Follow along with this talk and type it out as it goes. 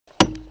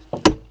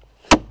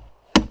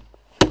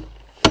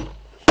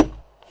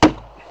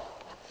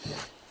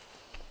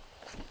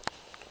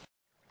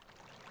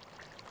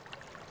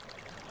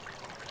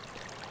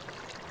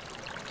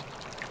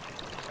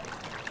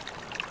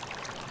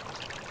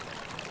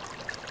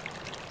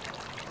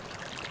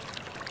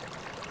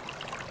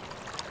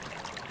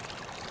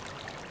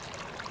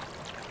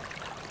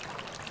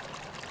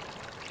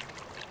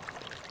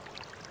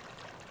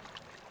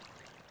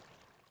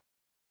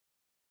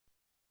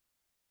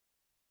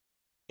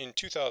In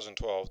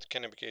 2012, the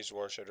Kennebecasis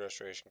Watershed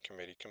Restoration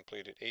Committee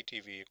completed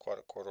ATV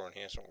aquatic corridor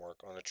enhancement work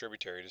on a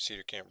tributary to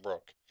Cedar Camp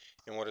Brook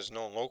in what is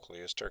known locally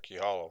as Turkey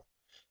Hollow.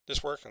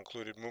 This work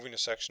included moving a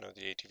section of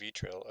the ATV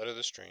trail out of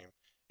the stream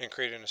and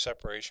creating a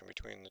separation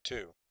between the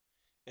two.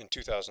 In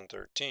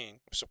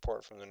 2013, with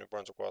support from the New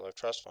Brunswick Wildlife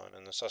Trust Fund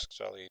and the Sussex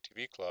Valley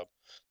ATV Club,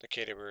 the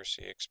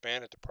KWRC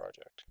expanded the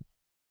project.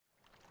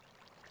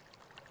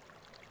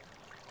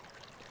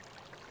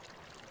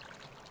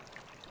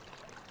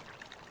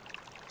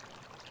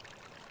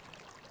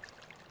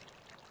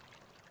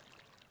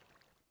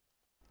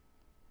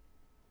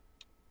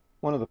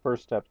 One of the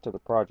first steps to the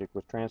project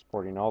was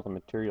transporting all the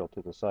material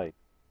to the site.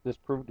 This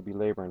proved to be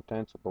labor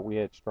intensive, but we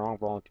had strong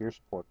volunteer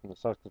support from the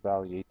Sussex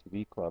Valley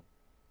ATV Club,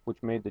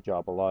 which made the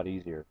job a lot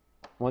easier.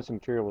 Once the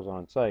material was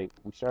on site,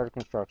 we started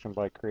construction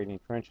by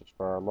creating trenches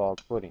for our log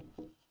footing.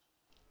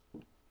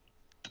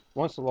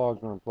 Once the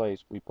logs were in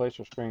place, we placed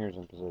our stringers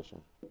in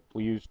position.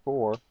 We used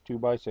 4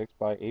 2x6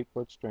 by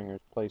 8-foot stringers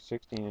placed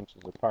 16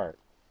 inches apart.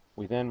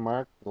 We then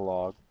marked the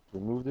log,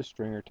 removed the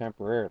stringer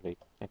temporarily,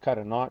 and cut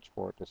a notch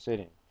for it to sit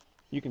in.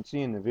 You can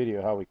see in the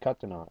video how we cut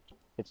the notch.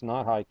 It's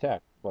not high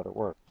tech, but it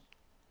works.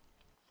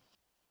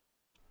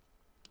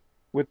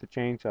 With the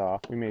chainsaw,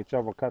 we made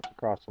several cuts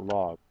across the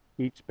log,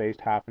 each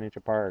spaced half an inch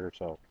apart or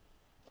so.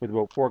 With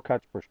about 4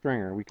 cuts per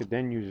stringer, we could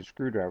then use a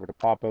screwdriver to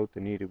pop out the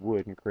needed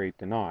wood and create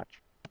the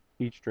notch.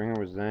 Each stringer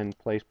was then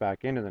placed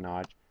back into the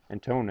notch and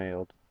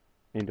toe-nailed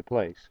into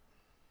place.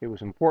 It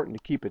was important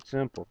to keep it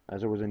simple,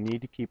 as there was a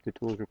need to keep the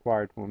tools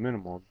required to a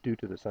minimum due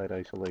to the site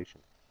isolation.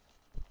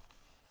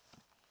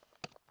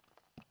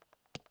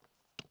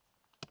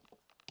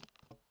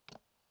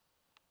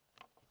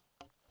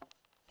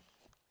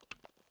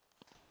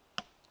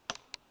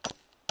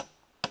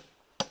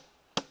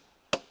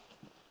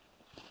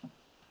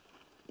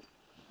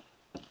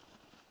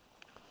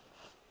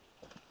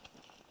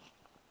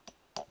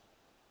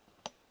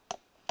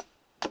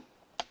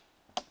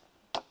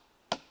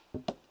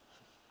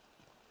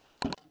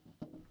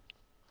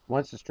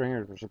 Once the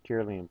stringers were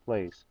securely in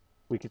place,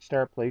 we could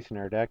start placing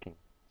our decking.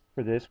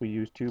 For this, we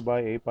used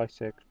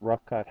 2x8x6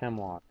 rough cut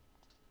hemlock.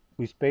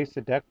 We spaced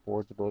the deck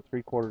boards about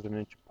 3/4 of an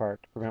inch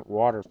apart to prevent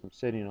water from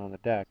sitting on the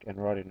deck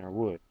and rotting our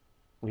wood.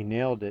 We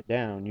nailed it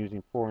down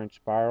using 4-inch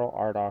spiral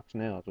Ardox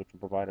nails, which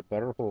will provide a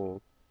better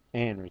hold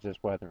and resist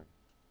weathering.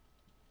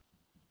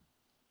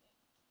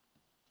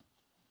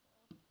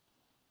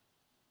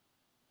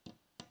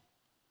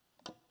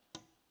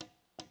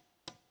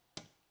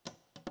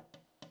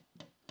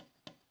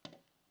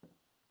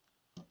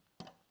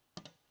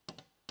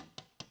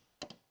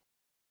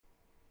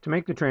 To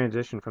make the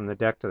transition from the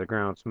deck to the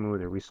ground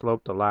smoother, we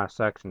sloped the last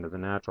section to the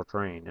natural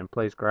terrain and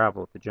placed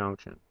gravel at the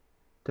junction.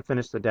 To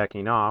finish the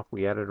decking off,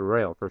 we added a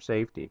rail for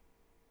safety.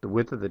 The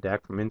width of the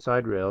deck from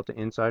inside rail to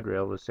inside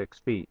rail is 6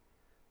 feet.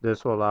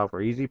 This will allow for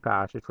easy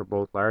passage for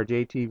both large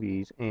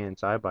ATVs and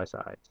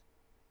side-by-sides.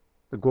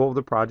 The goal of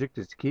the project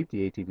is to keep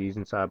the ATVs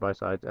and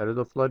side-by-sides out of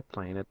the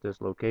floodplain at this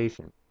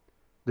location.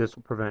 This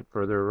will prevent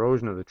further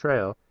erosion of the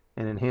trail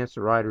and enhance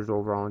the riders'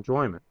 overall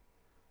enjoyment.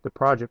 The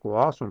project will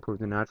also improve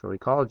the natural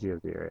ecology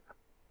of the area.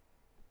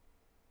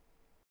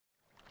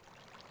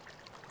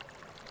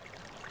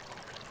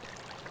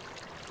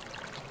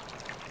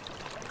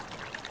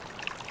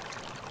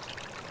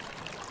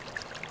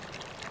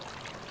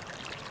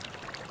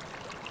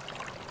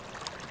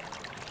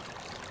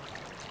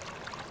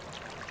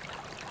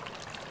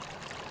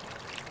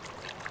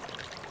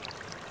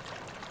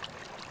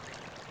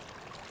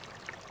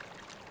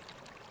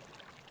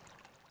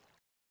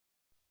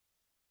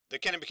 The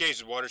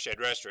Kennebecasis Watershed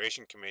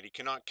Restoration Committee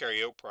cannot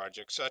carry out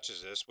projects such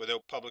as this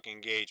without public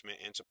engagement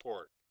and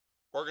support.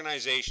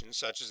 Organizations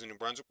such as the New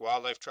Brunswick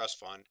Wildlife Trust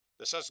Fund,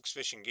 the Sussex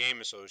Fish and Game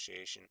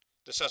Association,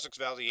 the Sussex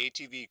Valley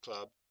ATV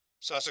Club,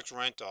 Sussex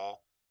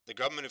Rental, the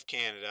Government of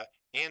Canada,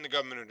 and the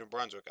Government of New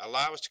Brunswick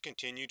allow us to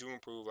continue to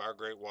improve our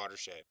great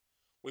watershed.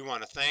 We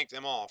want to thank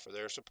them all for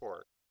their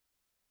support.